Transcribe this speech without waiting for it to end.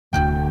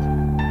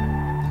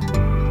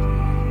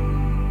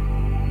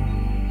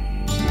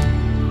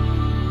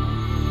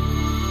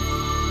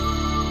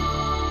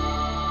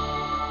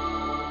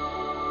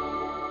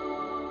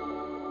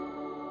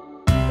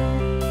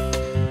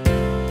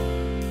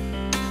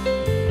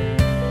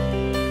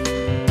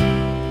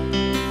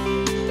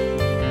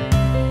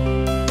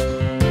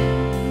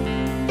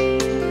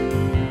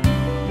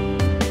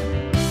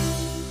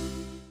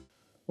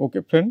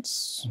Okay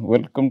friends,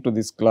 welcome to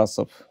this class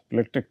of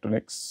plate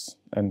tectonics,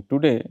 and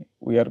today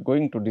we are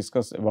going to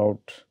discuss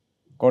about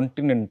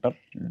continental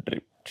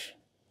drift.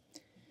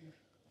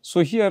 So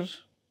here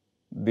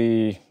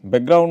the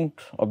background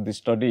of the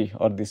study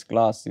or this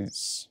class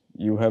is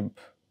you have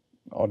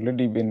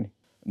already been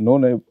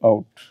known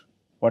about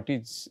what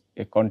is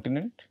a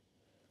continent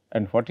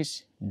and what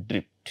is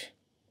drift.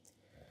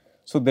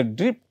 So the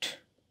drift,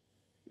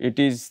 it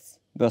is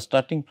the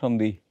starting from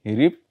the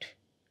rift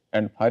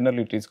and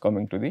finally it is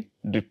coming to the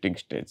drifting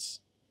stage.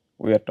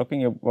 We are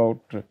talking about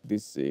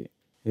this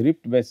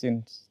rift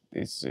basins,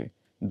 this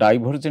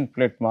divergent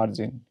plate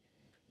margin.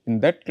 In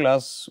that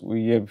class,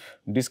 we have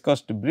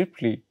discussed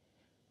briefly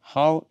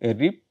how a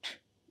rift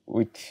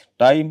with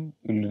time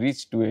will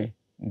reach to a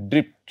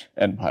drift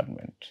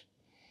environment.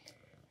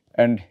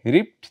 And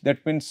rift,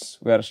 that means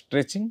we are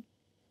stretching,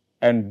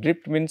 and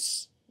drift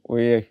means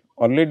we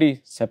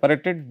already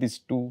separated these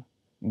two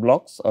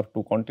blocks or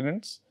two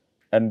continents,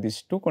 and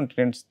these two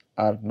continents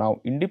are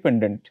now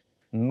independent,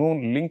 no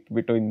link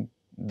between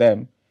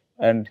them,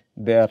 and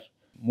they are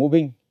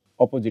moving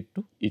opposite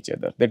to each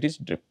other, that is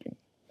drifting.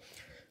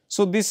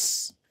 So,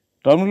 this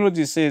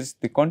terminology says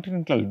the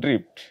continental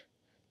drift,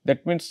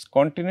 that means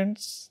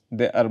continents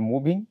they are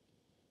moving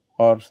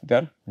or they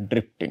are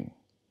drifting.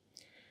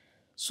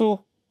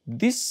 So,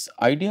 this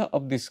idea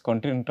of this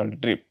continental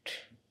drift,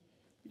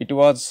 it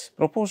was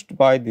proposed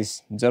by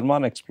this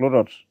German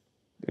explorer,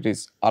 that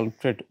is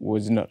Alfred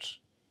Wegener,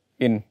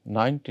 in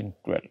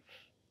 1912,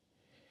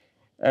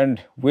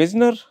 and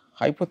Wegener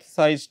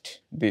hypothesized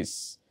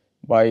this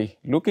by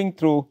looking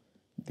through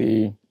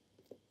the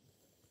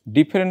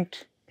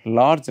different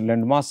large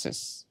land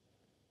masses,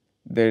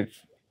 that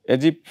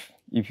as if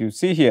you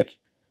see here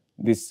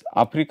this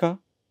Africa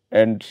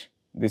and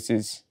this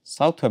is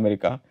South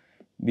America,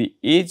 the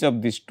age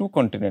of these two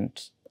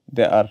continents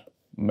they are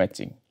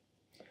matching.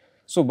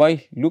 So,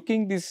 by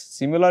looking this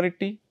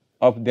similarity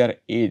of their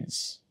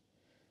age,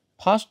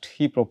 first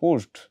he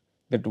proposed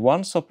that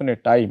once upon a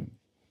time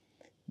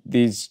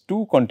these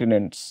two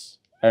continents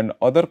and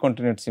other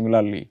continents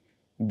similarly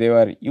they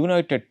were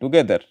united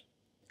together,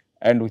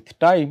 and with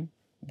time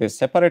they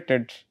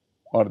separated,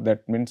 or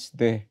that means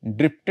they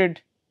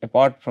drifted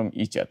apart from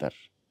each other.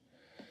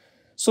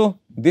 So,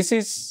 this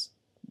is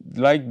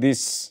like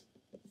this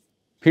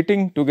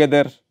fitting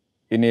together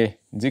in a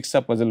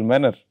jigsaw puzzle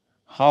manner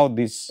how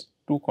these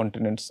two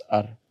continents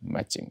are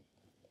matching.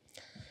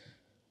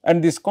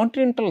 And this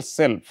continental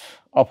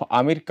shelf of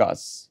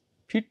Americas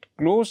fit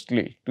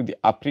closely to the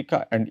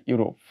Africa and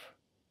Europe,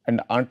 and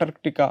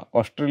Antarctica,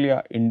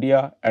 Australia,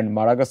 India and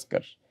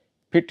Madagascar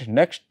fit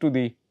next to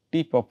the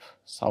tip of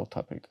South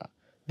Africa.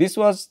 This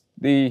was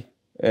the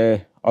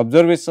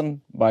observation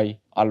by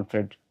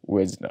Alfred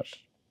Wegener.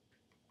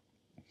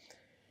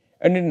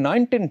 And in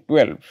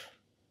 1912,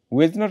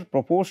 Wegener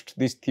proposed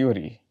this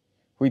theory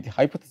which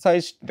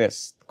hypothesized that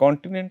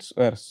continents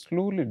were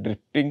slowly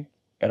drifting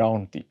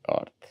around the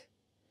earth.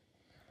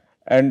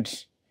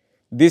 And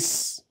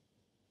this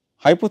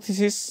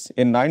hypothesis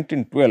in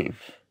 1912,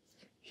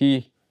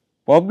 he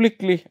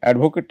publicly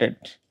advocated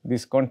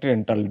this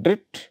continental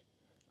drift,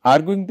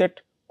 arguing that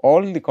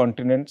all the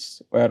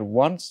continents were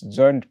once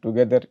joined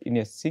together in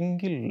a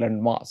single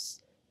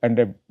landmass and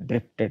have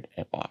drifted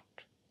apart.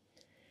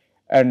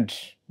 And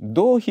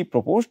though he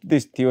proposed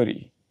this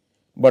theory,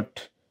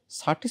 but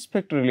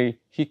satisfactorily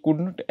he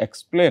could not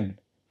explain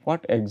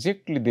what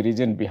exactly the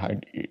reason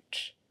behind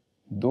it.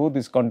 Though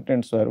these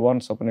continents were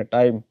once upon a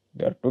time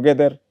they are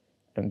together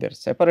and they are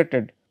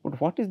separated, but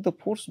what is the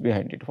force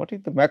behind it? What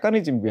is the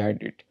mechanism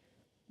behind it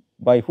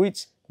by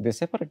which they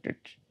separated?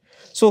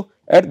 So,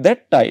 at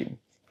that time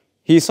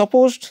he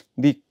supposed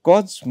the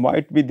cause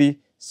might be the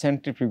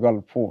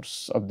centrifugal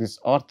force of this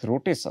earth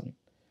rotation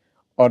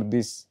or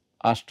this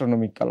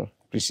astronomical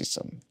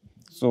precision.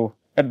 So,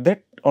 at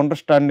that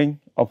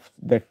understanding of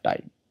that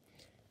time,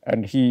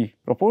 and he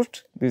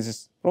proposed this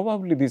is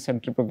probably the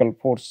centrifugal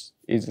force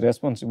is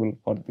responsible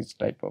for this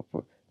type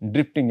of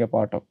drifting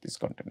apart of this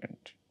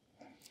continent.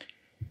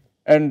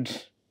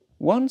 And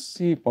once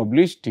he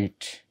published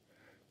it,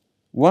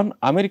 one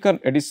American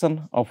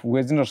edition of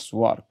Wegener's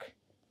work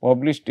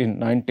published in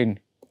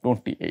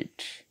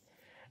 1928,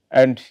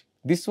 and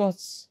this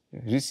was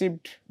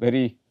received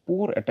very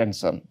poor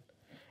attention,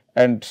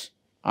 and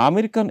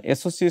American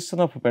Association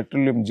of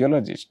Petroleum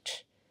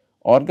Geologists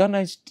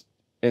organized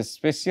a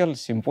special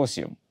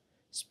symposium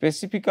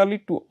specifically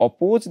to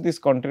oppose this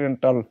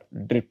continental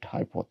drift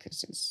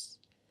hypothesis.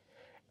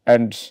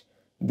 And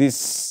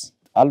this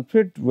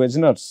Alfred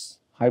Wegener's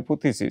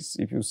hypothesis,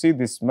 if you see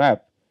this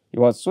map, he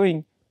was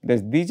showing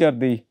that these are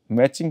the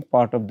matching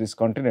part of this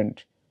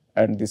continent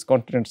and these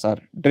continents are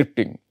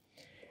drifting.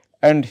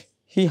 And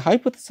he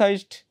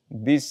hypothesized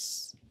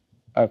this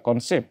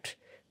concept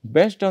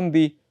based on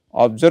the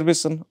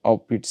observation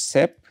of its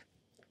shape,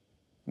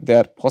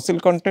 their fossil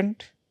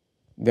content,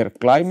 their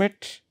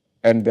climate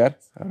and their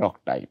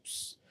rock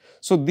types.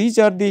 So, these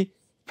are the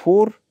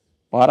 4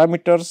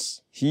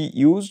 parameters he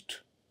used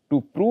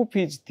to prove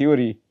his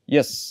theory,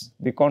 yes,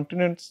 the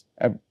continents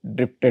have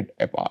drifted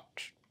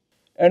apart.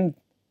 And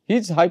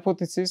his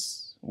hypothesis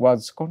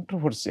was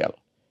controversial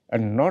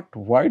and not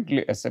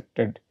widely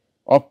accepted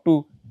up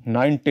to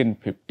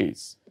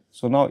 1950s.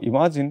 So, now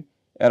imagine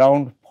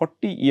around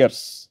 40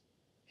 years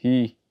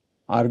he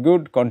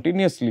argued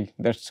continuously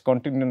that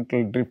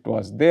continental drift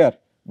was there,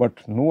 but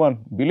no one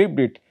believed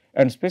it,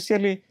 and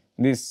especially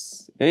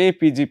this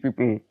AAPG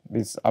people,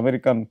 this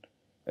American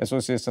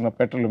Association of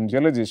Petroleum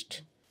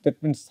Geologists,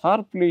 that means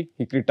sharply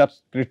he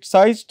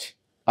criticized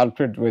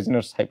Alfred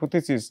Wegener's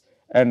hypothesis,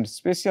 and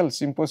special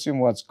symposium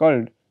was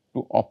called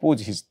to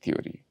oppose his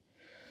theory.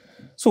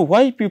 So,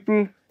 why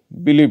people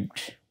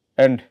believed,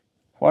 and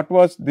what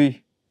was the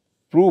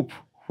proof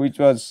which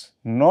was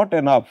not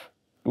enough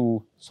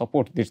to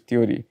support this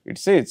theory? It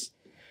says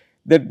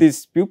that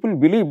these people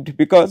believed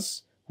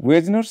because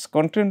Wegener's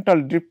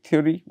continental drift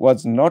theory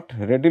was not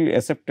readily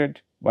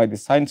accepted by the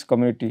science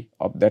community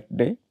of that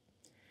day,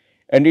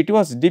 and it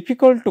was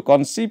difficult to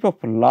conceive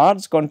of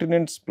large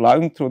continents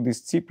plowing through the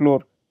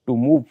seafloor to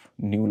move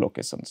new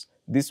locations.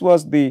 This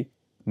was the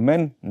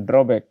main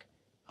drawback.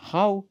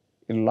 How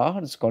a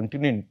large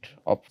continent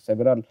of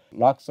several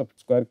lakhs of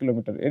square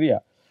kilometer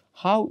area,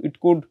 how it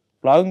could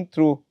plowing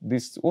through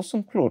this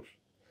ocean floor,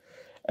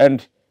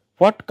 and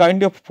what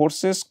kind of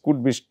forces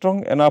could be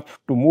strong enough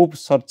to move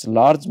such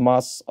large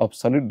mass of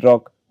solid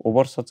rock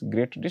over such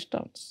great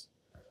distance.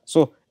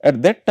 So,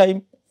 at that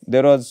time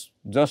there was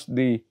just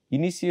the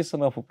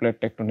initiation of a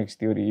plate tectonics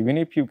theory, even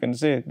if you can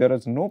say there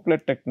was no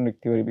plate tectonic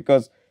theory,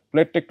 because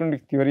plate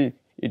tectonic theory,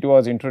 it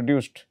was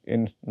introduced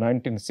in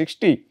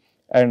 1960,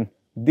 and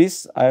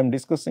this I am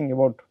discussing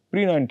about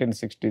pre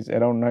 1960s,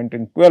 around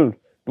 1912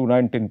 to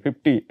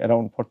 1950,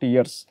 around 40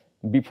 years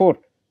before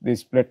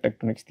this plate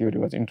tectonics theory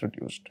was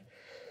introduced.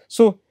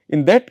 So,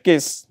 in that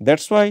case, that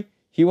is why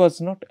he was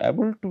not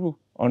able to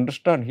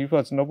understand, he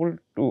was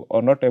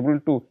not able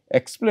to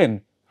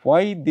explain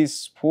why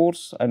this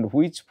force and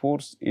which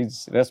force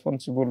is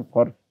responsible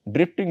for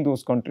drifting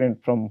those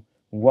continents from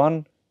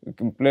one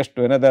place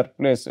to another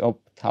place of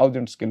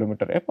thousands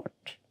kilometer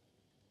apart.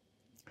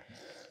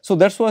 So,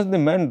 that was the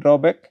main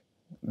drawback,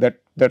 that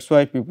is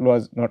why people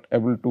was not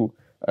able to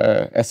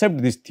accept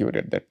this theory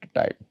at that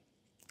time.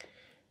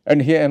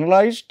 And he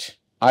analyzed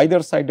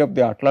either side of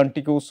the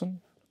Atlantic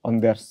Ocean on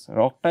their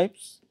rock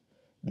types,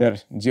 their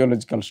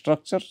geological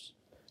structures,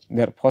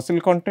 their fossil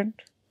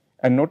content,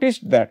 and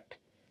noticed that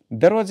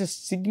there was a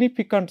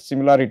significant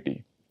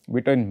similarity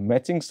between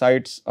matching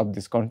sites of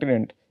this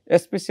continent,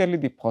 especially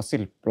the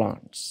fossil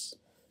plants.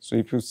 So,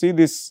 if you see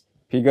this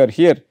figure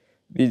here,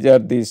 these are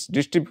this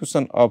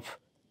distribution of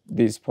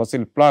this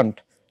fossil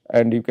plant,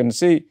 and you can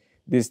see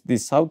this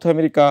South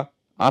America,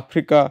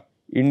 Africa,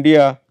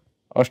 India,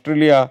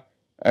 Australia,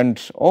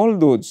 and all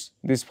those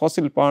these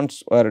fossil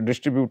plants were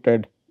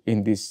distributed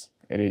in this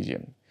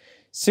region.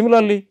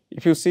 Similarly,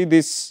 if you see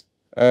this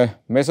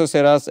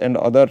Mesoceras and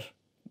other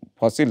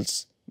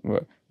fossils,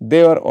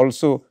 they are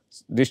also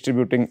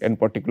distributing in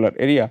particular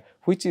area,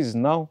 which is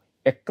now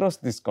across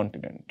this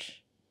continent,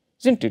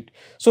 isn't it?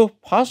 So,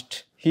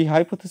 first he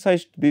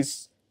hypothesized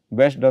this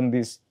based on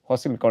this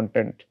fossil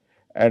content,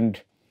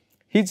 and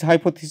his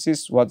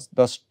hypothesis was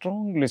thus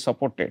strongly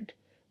supported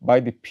by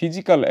the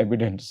physical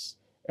evidence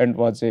and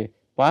was a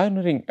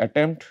pioneering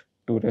attempt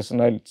to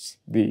rationalize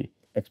the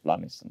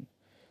explanation.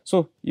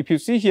 So, if you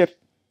see here,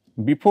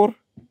 before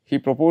he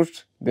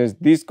proposed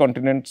these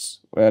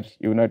continents were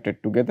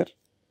united together,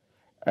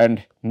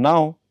 and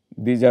now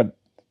these are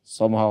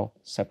somehow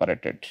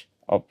separated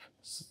of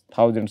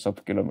thousands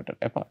of kilometers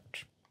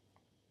apart.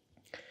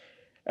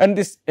 And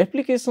this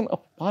application of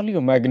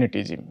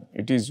paleomagnetism,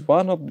 it is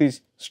one of the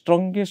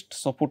strongest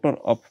supporter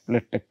of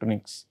plate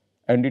tectonics,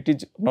 and it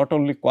is not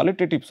only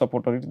qualitative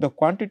supporter, it is the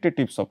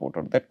quantitative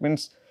supporter. That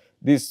means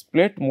this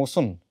plate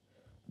motion,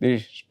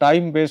 the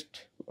time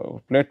based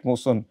plate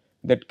motion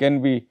that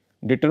can be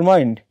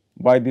determined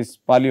by this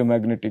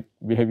paleomagnetic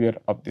behavior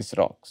of these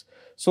rocks.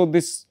 So,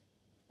 this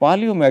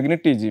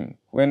paleomagnetism,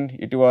 when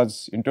it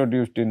was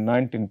introduced in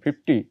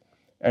 1950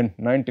 and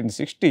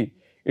 1960,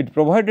 it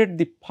provided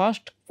the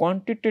first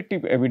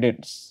quantitative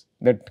evidence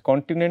that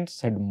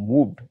continents had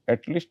moved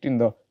at least in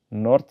the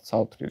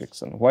north-south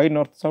direction. Why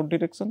north-south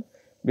direction?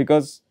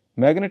 Because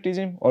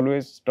magnetism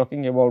always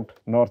talking about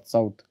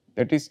north-south,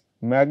 that is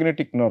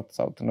magnetic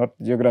north-south, not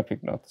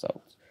geographic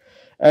north-south.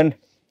 And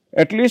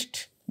at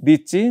least the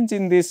change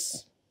in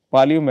this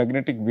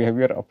paleomagnetic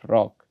behavior of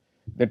rock,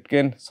 that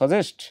can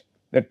suggest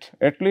that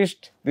at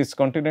least this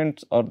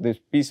continent or this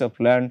piece of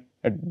land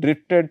had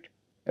drifted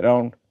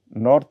around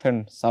north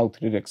and south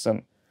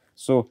direction.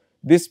 So,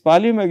 this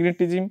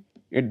paleomagnetism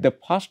at the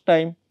first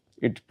time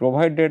it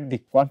provided the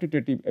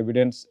quantitative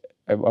evidence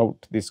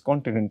about this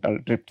continental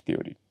drift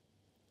theory.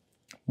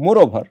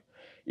 Moreover,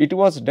 it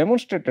was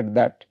demonstrated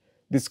that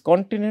these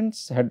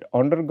continents had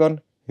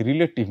undergone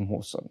relative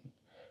motion,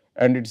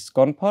 and it is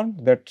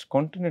confirmed that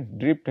continent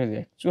drift has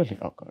actually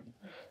occurred.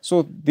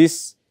 So,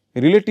 this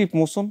relative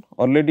motion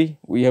already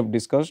we have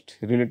discussed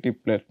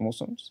relative plate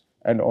motions,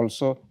 and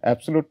also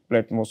absolute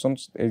plate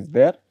motions is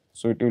there.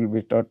 So, it will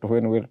be taught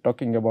when we are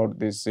talking about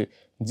this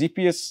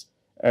GPS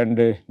and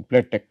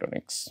plate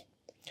tectonics.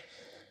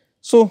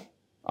 So,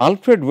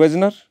 Alfred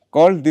Wegener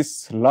called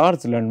this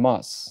large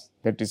landmass,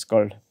 that is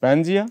called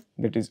Pangaea,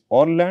 that is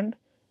all land,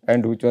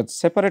 and which was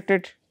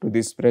separated to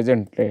this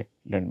present day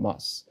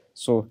landmass.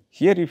 So,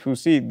 here if you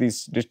see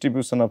this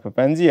distribution of a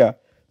Pangaea,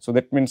 so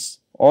that means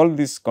all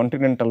this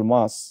continental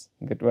mass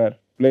that were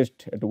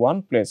placed at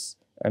one place,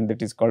 and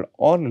that is called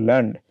all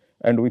land,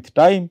 and with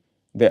time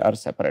they are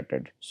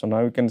separated. So,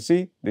 now you can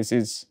see this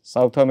is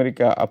South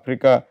America,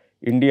 Africa,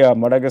 India,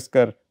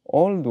 Madagascar,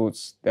 all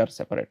those they are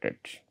separated.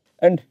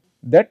 And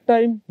that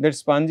time that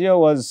Pangaea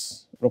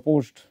was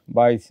proposed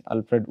by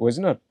Alfred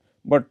Wegener,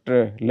 but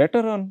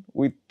later on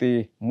with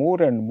the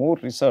more and more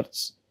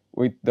research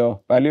with the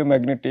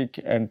paleomagnetic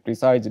and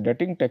precise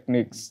dating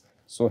techniques,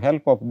 so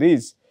help of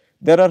these,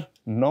 there are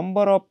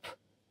number of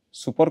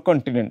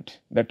supercontinent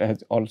that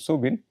has also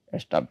been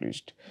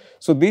established.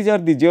 So, these are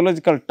the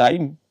geological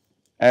time,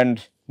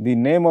 and the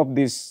name of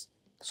these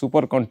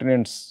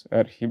supercontinents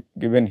are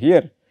given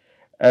here,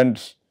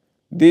 and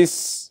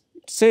this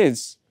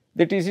says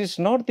that it is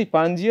not the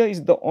Pangaea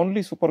is the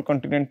only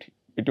supercontinent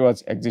it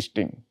was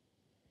existing.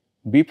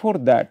 Before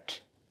that,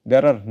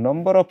 there are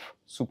number of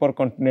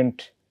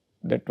supercontinent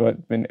that were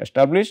been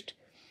established,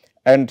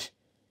 and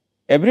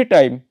every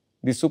time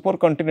the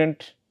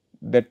supercontinent,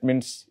 that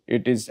means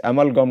it is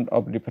amalgam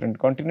of different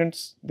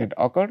continents that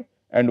occurred,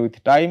 and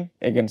with time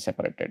again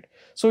separated.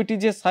 So, it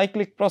is a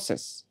cyclic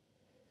process.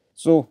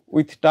 So,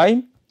 with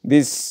time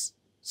this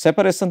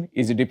separation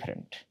is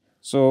different.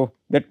 So,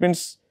 that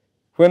means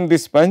when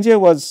this Pangaea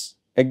was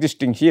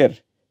existing here,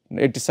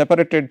 it is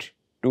separated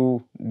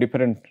to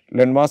different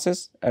land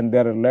masses, and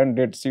their land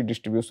at sea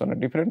distribution are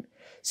different.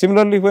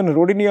 Similarly, when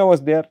Rodinia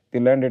was there, the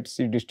land at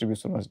sea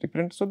distribution was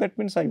different. So, that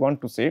means I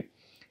want to say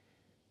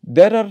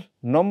there are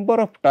number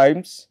of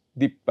times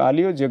the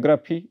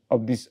paleogeography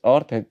of this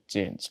earth has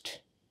changed,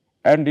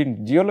 and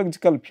in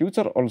geological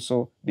future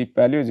also the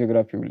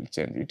paleogeography will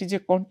change. It is a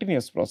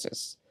continuous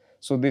process.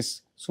 So,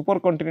 this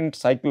supercontinent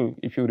cycle,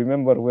 if you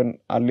remember when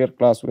earlier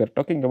class we are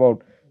talking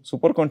about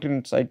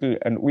supercontinent cycle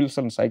and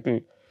Wilson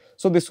cycle.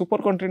 So, the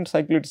supercontinent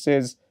cycle, it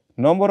says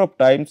number of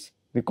times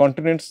the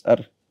continents are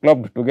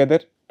clubbed together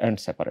and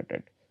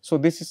separated. So,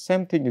 this is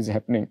same thing is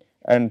happening,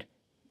 and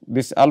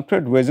this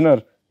Alfred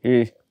Wegener,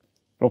 he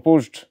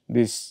proposed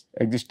this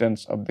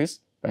existence of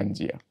this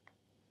Pangaea.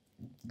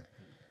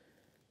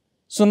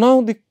 So,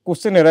 now the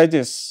question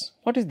arises,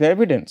 what is the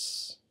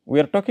evidence? We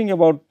are talking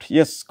about,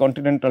 yes,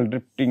 continental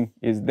drifting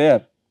is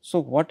there. So,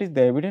 what is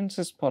the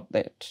evidences for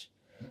that?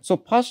 So,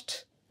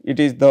 first it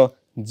is the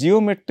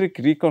geometric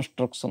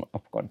reconstruction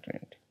of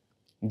continent,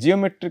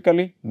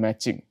 geometrically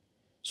matching.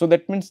 So,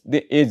 that means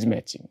the edge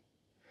matching.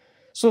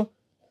 So,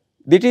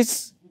 that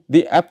is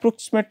the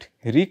approximate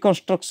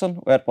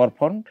reconstruction were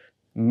performed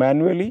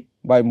manually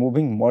by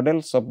moving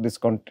models of this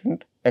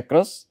continent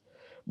across,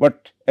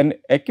 but an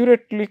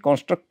accurately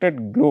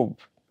constructed globe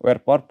were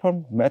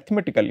performed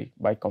mathematically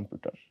by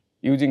computer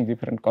using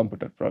different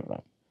computer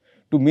program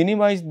to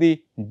minimize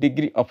the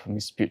degree of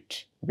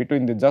misfit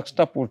between the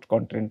juxtaposed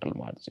continental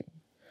margin.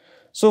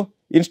 So,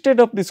 instead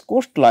of this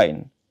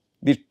coastline,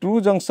 the true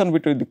junction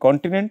between the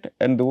continent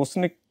and the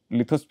oceanic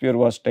lithosphere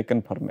was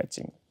taken for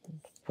matching.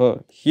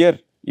 So, here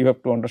you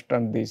have to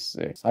understand this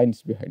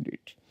science behind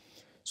it.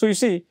 So, you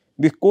see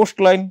the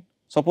coastline,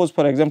 suppose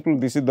for example,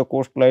 this is the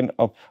coastline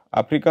of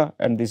Africa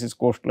and this is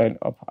coastline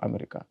of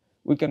America.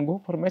 We can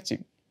go for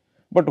matching,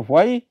 but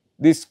why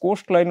this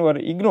coastline were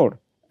ignored,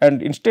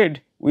 and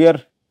instead we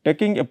are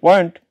taking a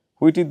point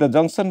which is the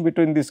junction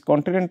between this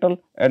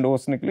continental and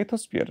oceanic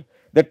lithosphere.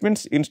 That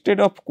means, instead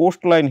of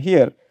coastline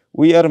here,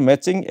 we are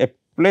matching a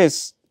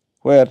place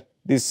where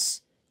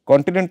this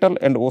continental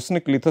and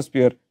oceanic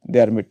lithosphere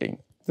they are meeting.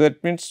 So,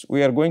 that means,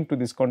 we are going to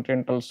this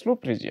continental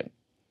slope region.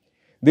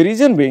 The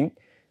reason being,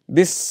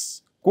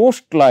 this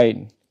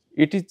coastline,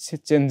 it is a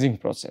changing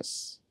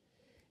process.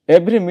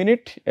 Every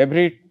minute,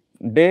 every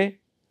day,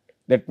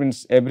 that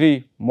means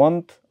every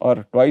month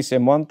or twice a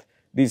month,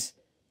 this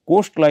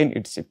coastline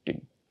is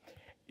shifting.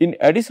 In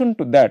addition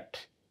to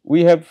that,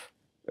 we have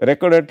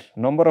recorded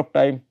number of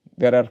time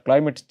there are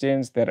climate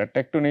change, there are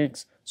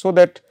tectonics. So,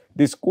 that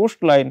this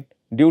coastline,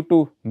 due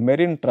to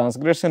marine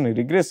transgression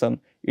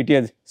regression, it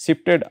has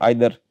shifted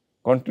either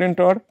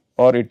continentward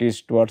or it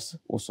is towards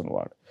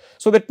oceanward.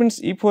 So, that means,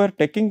 if we are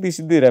taking this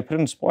is the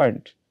reference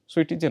point,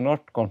 so it is a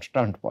not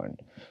constant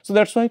point. So,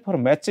 that is why for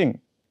matching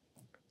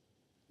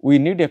we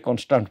need a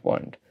constant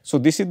point. So,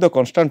 this is the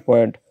constant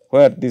point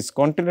where this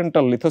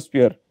continental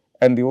lithosphere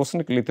and the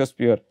oceanic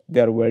lithosphere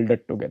they are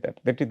welded together,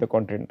 that is the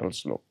continental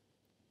slope.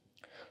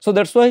 So,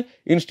 that is why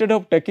instead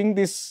of taking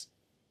this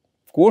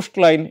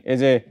coastline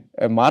as a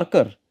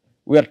marker,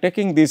 we are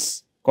taking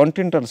this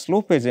continental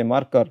slope as a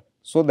marker,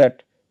 so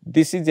that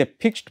this is a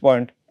fixed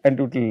point and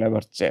it will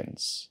never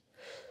change.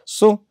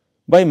 So,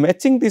 by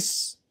matching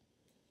this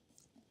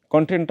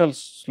continental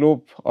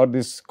slope or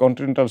this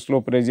continental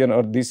slope region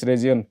or this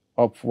region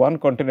of one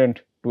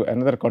continent to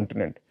another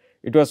continent,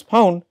 it was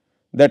found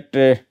that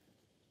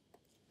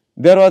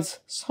there was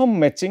some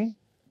matching,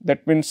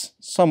 that means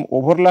some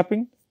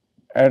overlapping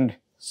and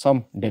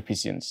some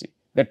deficiency.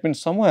 That means,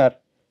 somewhere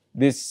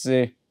this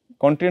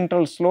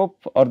continental slope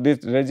or this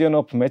region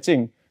of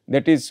matching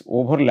that is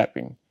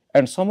overlapping,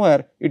 and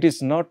somewhere it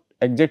is not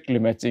exactly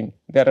matching,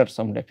 there are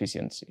some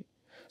deficiency.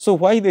 So,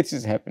 why this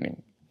is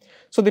happening?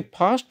 So, the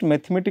first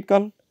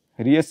mathematical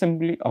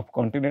reassembly of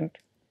continent,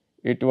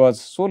 it was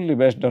solely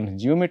based on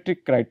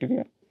geometric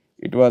criteria.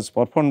 It was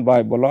performed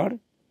by Bollard,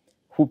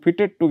 who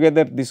fitted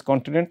together these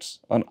continents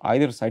on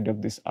either side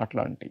of this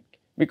Atlantic,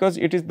 because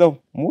it is the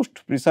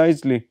most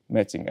precisely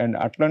matching, and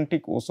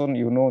Atlantic Ocean,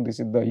 you know, this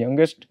is the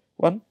youngest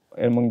one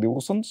among the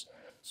oceans.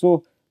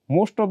 So,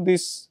 most of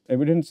these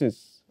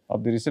evidences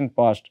of the recent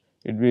past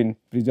it been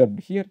preserved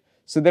here.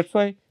 So, that is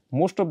why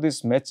most of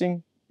this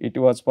matching it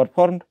was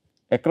performed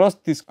across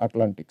this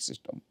Atlantic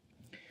system,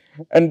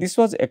 and this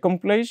was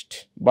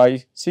accomplished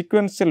by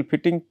sequential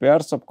fitting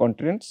pairs of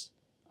continents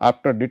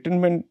after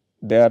determining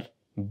their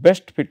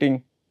best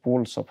fitting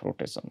poles of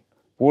rotation.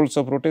 Poles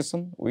of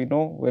rotation, we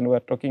know when we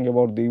are talking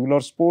about the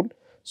Euler's pole.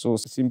 So,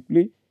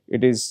 simply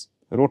it is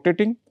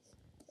rotating,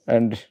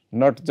 and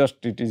not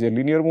just it is a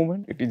linear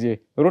movement, it is a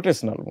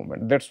rotational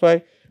movement. That is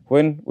why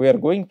when we are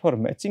going for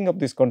matching of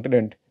this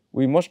continent,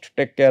 we must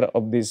take care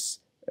of this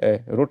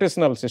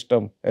rotational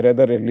system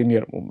rather a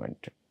linear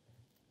movement.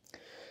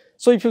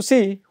 So, if you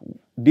see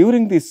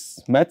during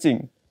this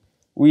matching,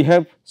 we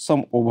have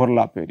some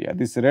overlap area.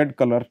 This red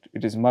color,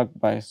 it is marked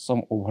by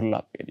some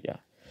overlap area.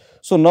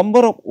 So,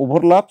 number of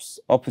overlaps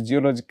of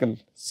geological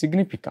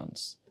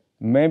significance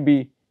may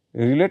be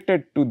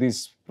related to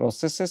these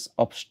processes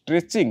of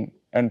stretching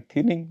and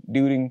thinning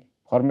during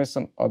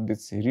formation of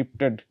this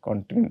rifted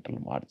continental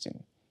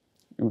margin.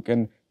 You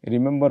can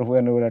remember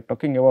when we are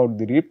talking about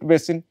the rift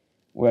basin,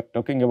 we are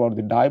talking about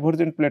the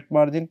divergent plate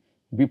margin.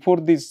 Before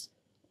this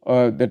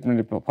that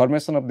means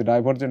formation of the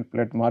divergent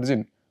plate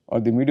margin or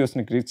the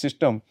mediocenic ridge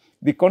system,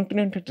 the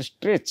continent had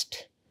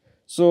stretched.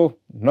 So,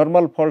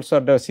 normal faults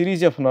or the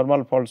series of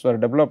normal faults were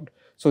developed.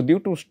 So, due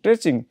to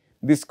stretching,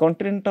 this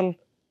continental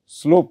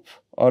slope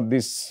or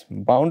this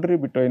boundary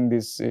between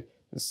this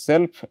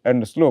shelf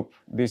and slope,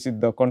 this is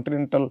the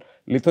continental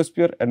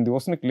lithosphere and the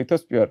oceanic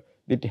lithosphere,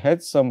 it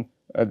has some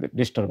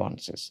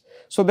disturbances.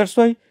 So, that is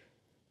why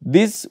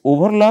this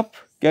overlap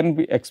can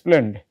be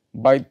explained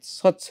by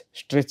such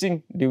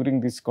stretching during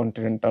this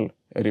continental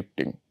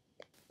rifting.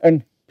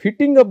 And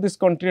fitting of this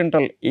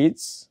continental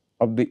edge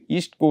of the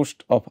east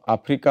coast of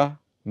Africa,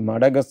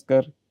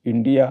 Madagascar,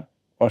 India,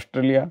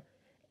 Australia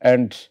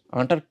and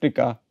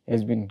Antarctica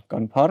has been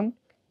confirmed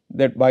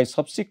that by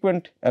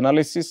subsequent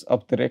analysis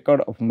of the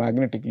record of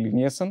magnetic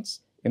lineations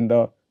in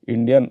the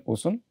Indian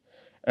Ocean,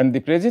 and the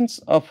presence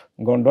of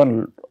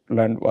Gondwana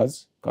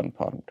was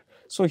confirmed.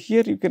 So,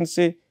 here you can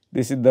say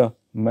this is the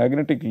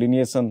magnetic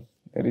lineation,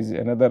 there is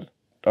another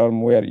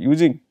term we are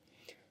using.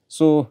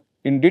 So,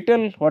 in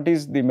detail what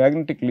is the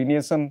magnetic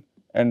lineation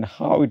and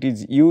how it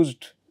is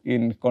used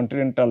in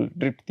continental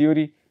drift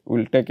theory, we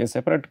will take a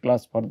separate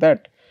class for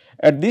that.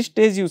 At this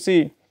stage you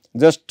see,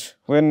 just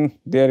when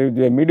there is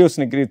a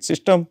mediocenic ridge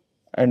system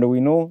and we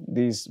know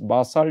this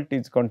basalt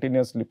is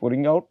continuously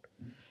pouring out,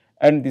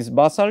 and this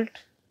basalt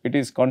it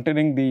is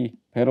containing the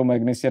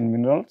ferromagnesian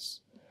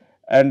minerals,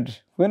 and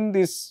when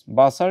this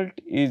basalt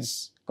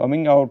is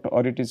coming out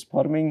or it is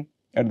forming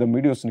at the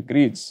mediocenic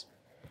ridge,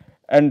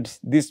 and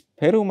these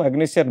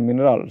ferromagnesian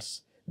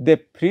minerals they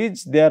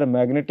freeze their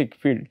magnetic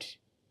field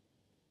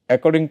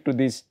according to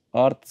this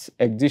earth's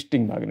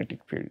existing magnetic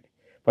field.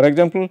 For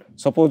example,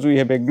 suppose we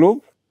have a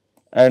globe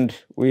and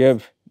we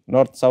have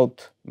north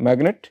south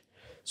magnet.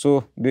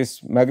 So,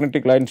 this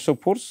magnetic lines of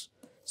force.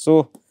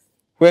 So,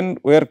 when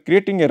we are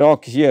creating a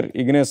rock here,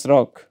 igneous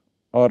rock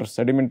or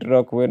sedimentary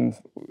rock, when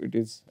it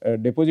is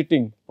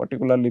depositing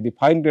particularly the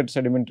fine grade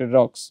sedimentary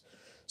rocks.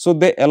 So,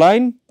 they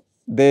align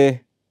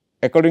they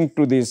according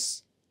to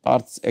this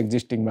earth's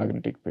existing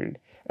magnetic field,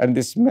 and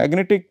this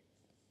magnetic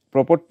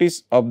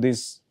properties of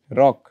this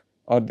rock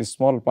or the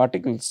small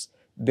particles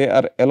they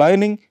are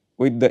aligning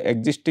with the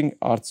existing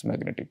earth's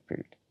magnetic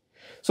field.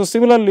 So,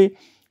 similarly,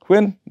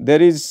 when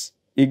there is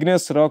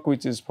igneous rock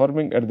which is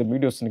forming at the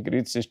mediocenic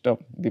ridge system,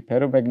 the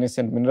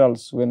ferromagnesian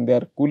minerals when they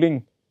are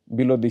cooling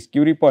below this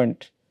Curie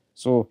point,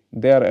 so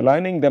they are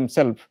aligning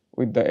themselves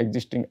with the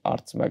existing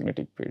earth's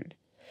magnetic field.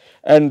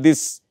 And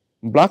this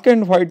black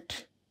and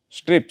white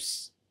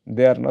strips,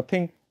 they are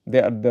nothing,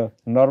 they are the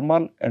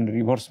normal and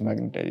reverse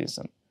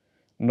magnetization.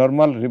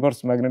 Normal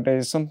reverse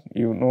magnetization,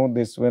 you know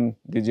this, when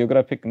the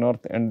geographic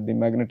north and the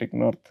magnetic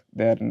north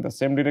they are in the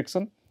same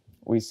direction,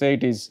 we say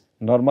it is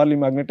normally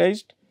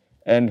magnetized,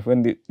 and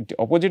when the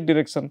opposite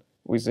direction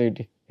we say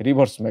it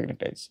reverse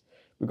magnetized,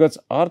 because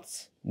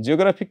earth's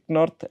geographic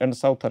north and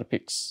south are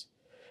fixed.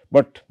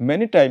 But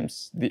many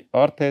times the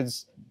earth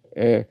has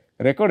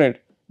recorded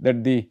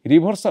that the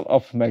reversal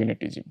of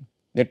magnetism,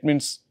 that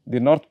means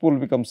the north pole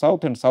becomes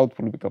south and south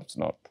pole becomes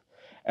north,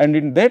 and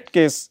in that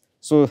case,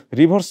 so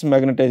reverse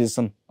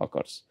magnetization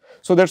occurs.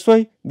 So, that is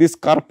why this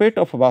carpet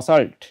of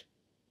basalt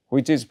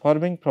which is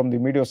forming from the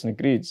mediocenic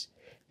ridge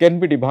can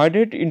be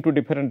divided into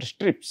different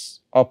strips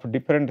of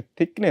different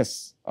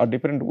thickness or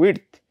different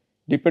width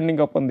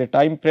depending upon the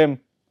time frame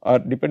or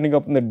depending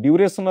upon the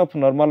duration of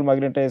normal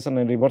magnetization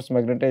and reverse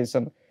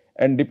magnetization,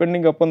 and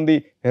depending upon the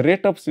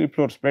rate of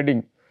seafloor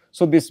spreading.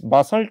 So, this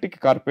basaltic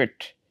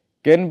carpet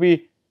can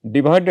be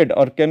divided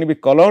or can be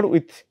colored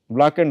with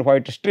black and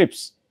white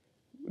strips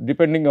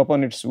depending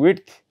upon its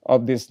width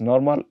of this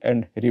normal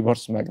and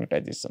reverse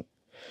magnetization.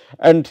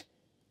 And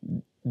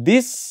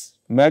these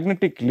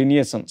magnetic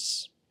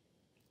lineations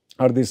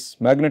or these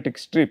magnetic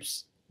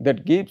strips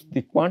that gives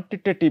the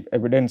quantitative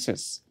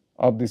evidences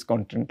of this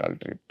continental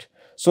drift.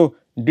 So,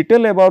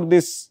 detail about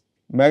this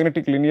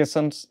magnetic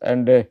lineations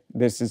and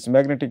this is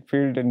magnetic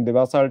field in the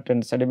basalt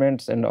and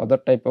sediments and other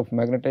type of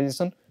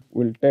magnetization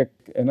we will take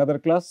another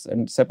class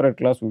and separate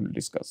class we will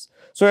discuss.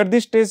 So, at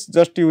this stage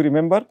just you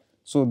remember.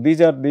 So,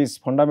 these are these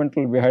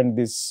fundamental behind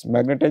this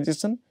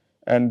magnetization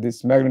and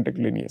this magnetic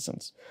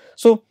lineations.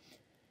 So,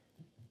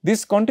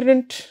 this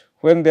continent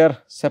when they are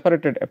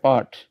separated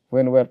apart,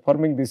 when we are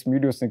forming this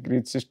mediocenic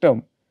ridge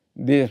system,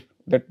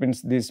 that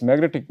means these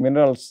magnetic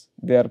minerals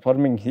they are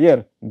forming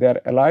here, they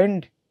are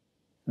aligned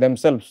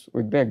themselves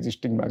with the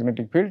existing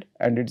magnetic field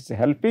and it is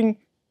helping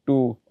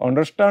to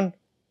understand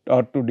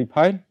or to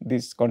define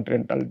this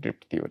continental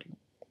drift theory.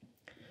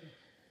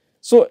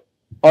 So,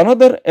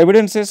 another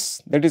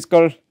evidences that is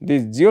called the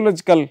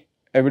geological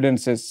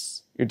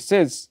evidences, it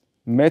says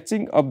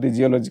matching of the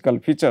geological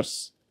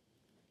features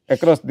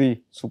across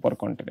the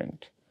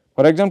supercontinent.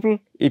 For example,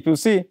 if you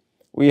see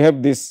we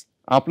have this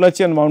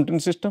Appalachian mountain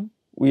system,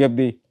 we have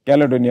the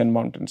Caledonian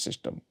mountain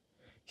system.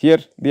 Here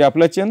the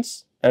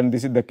Appalachians and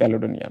this is the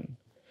Caledonian.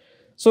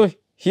 So,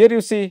 here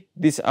you see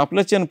this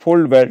Appalachian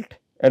fold belt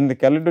and the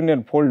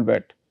Caledonian fold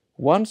belt,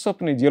 once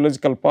upon a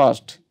geological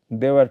past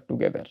they were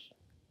together.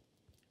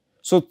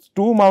 So,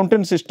 two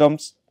mountain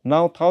systems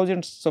now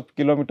thousands of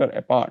kilometers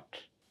apart,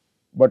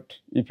 but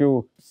if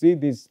you see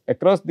this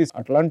across this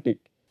Atlantic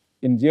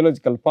in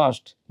geological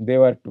past they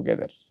were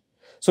together.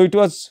 So, it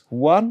was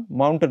one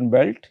mountain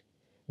belt.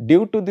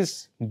 Due to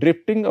this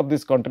drifting of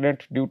this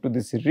continent, due to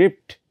this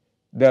rift,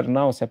 they are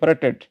now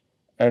separated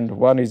and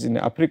one is in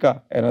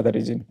Africa, another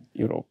is in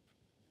Europe.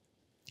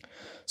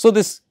 So,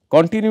 this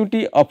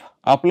continuity of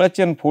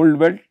Appalachian fold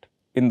belt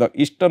in the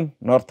eastern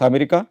North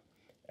America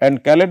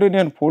and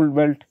Caledonian fold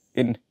belt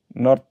in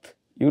North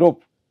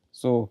Europe.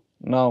 So,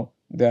 now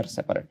they are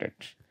separated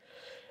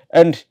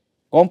and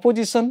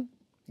composition,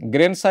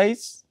 grain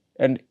size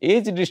and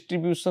age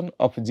distribution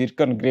of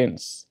zircon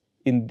grains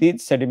in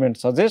these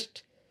sediments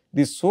suggest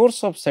the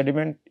source of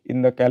sediment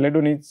in the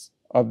Caledonies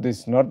of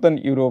this northern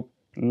Europe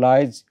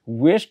lies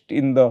west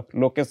in the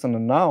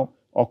location now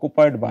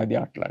occupied by the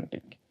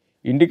Atlantic,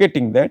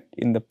 indicating that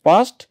in the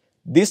past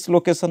this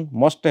location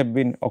must have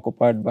been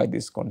occupied by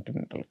this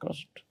continental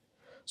crust.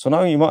 So,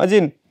 now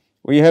imagine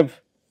we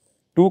have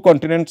two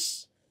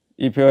continents,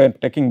 if you are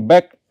taking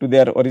back to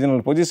their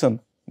original position,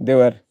 they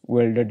were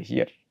welded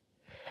here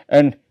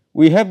and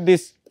we have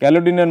this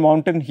Caledonian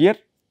mountain here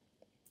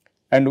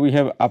and we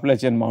have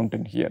Appalachian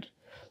mountain here.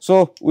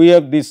 So, we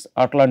have this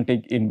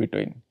Atlantic in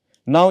between.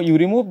 Now, you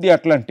remove the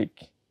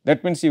Atlantic,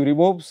 that means you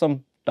remove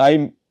some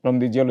time from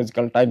the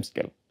geological time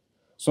scale.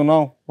 So,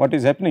 now what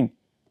is happening?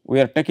 We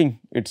are taking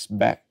its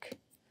back.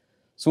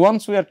 So,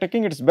 once we are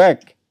taking its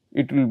back,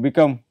 it will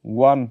become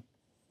one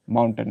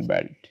mountain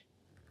belt.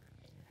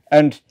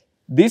 And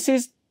this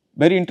is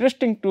very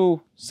interesting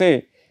to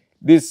say,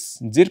 these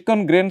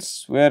zircon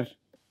grains were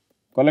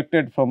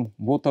collected from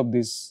both of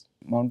these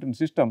mountain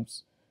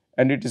systems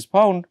and it is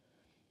found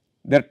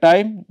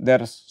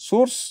their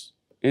source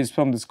is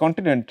from this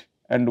continent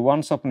and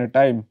once upon a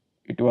time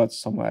it was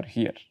somewhere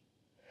here.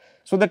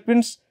 So, that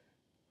means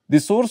the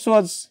source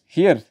was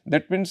here,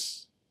 that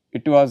means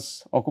it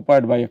was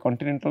occupied by a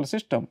continental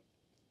system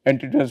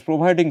and it was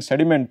providing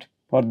sediment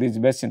for these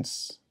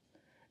basins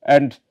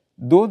and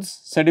those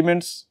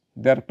sediments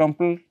they are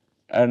crumpled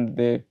and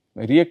they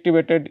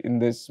reactivated in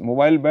this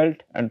mobile belt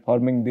and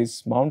forming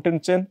this mountain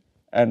chain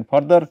and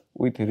further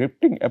with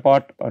rifting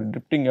apart or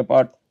drifting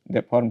apart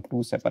they form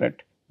two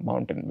separate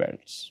mountain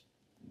belts.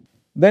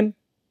 Then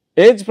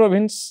age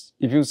province,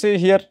 if you see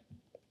here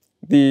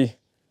the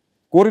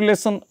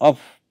correlation of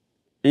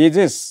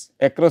ages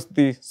across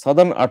the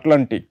southern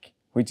Atlantic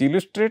which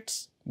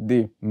illustrates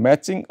the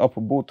matching of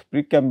both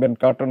Precambrian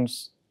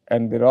cartons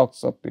and the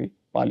rocks of the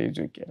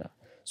Paleozoic era.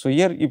 So,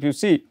 here if you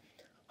see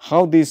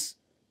how this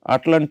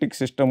Atlantic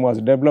system was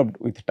developed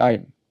with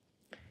time,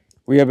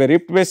 we have a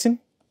rift basin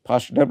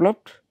first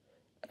developed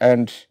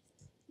and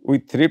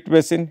with rift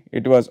basin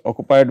it was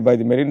occupied by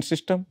the marine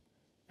system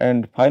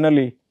and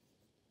finally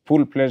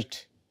full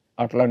fledged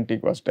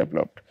Atlantic was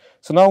developed.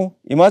 So, now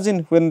imagine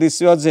when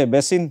this was a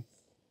basin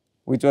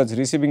which was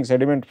receiving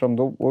sediment from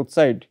both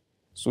sides.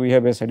 So, we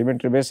have a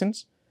sedimentary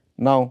basins.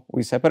 Now,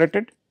 we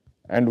separated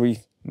and we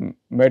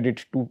made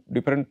it two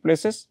different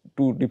places,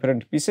 two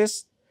different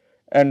pieces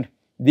and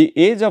the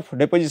age of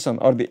deposition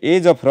or the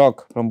age of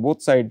rock from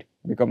both sides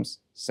becomes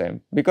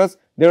same because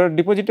they are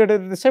deposited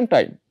at the same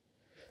time.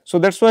 So,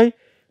 that is why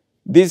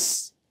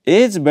this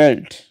age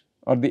belt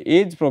or the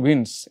age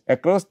province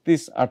across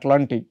this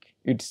Atlantic,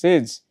 it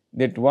says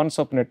that once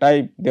upon a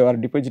time they were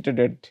deposited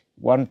at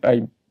one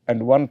time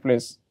and one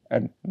place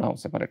and now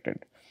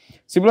separated.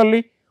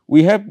 Similarly,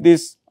 we have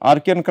this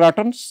Archean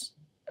cratons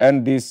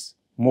and this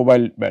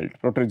mobile belt,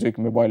 Proterozoic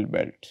mobile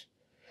belt.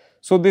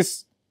 So,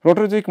 this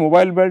Proterozoic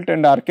mobile belt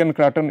and Archean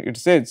craton, it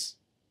says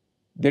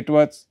that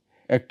was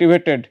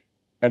activated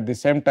at the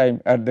same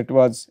time, that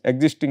was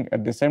existing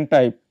at the same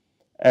time,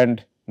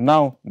 and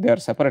now they are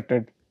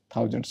separated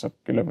thousands of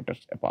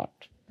kilometers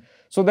apart.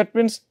 So, that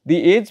means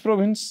the age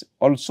province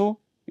also,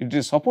 it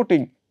is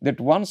supporting that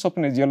once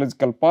upon a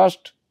geological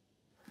past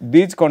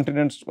these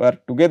continents were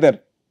together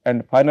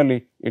and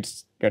finally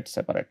it gets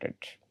separated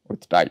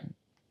with time.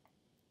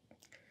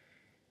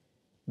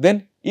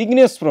 Then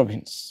igneous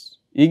province,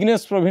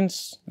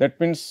 that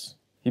means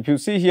if you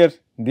see here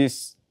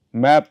this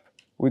map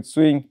with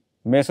showing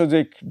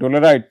Mesozoic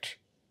dolerite,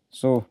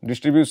 so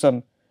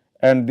distribution,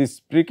 and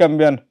this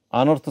Precambrian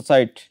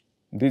anorthosite,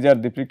 these are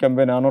the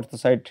Precambrian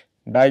anorthosite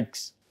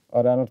dikes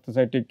or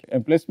anorthositic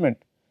emplacement.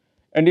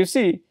 And you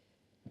see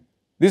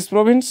this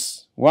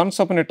province once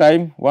upon a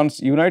time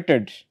once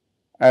united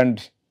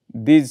and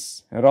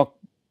these rock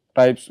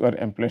types were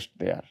emplaced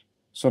there.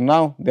 So,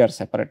 now they are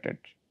separated,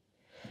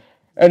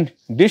 and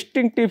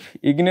distinctive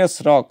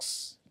igneous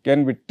rocks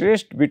can be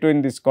traced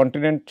between this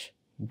continent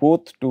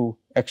both to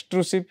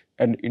extrusive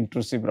and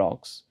intrusive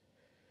rocks,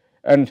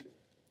 and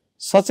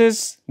such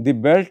as the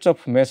belts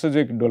of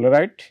Mesozoic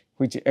dolerite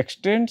which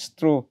extends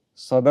through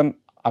southern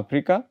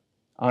Africa,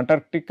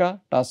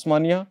 Antarctica,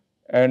 Tasmania,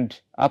 and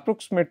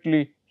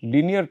approximately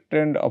linear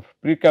trend of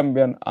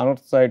Precambrian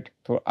anorthosite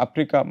through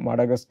Africa,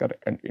 Madagascar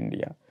and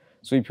India.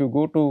 So, if you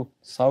go to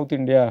South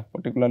India,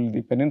 particularly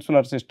the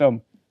peninsular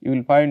system, you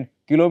will find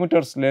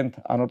kilometers length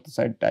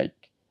anorthosite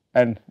dike,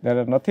 and there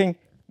are nothing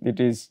that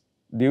is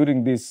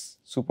during this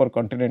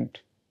supercontinent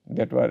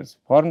that was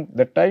formed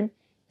that time,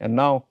 and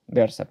now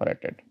they are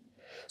separated.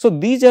 So,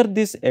 these are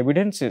these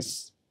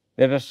evidences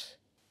that are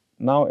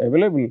now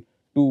available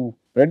to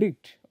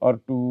predict or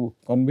to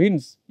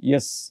convince,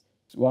 yes,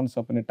 once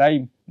upon a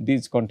time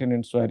these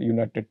continents were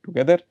united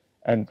together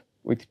and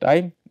with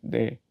time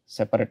they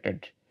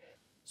separated.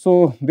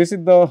 So, this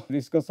is the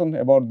discussion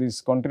about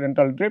this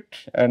continental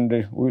drift, and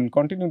we will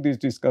continue this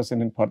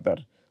discussion in further.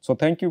 So,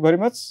 thank you very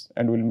much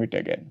and we will meet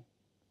again.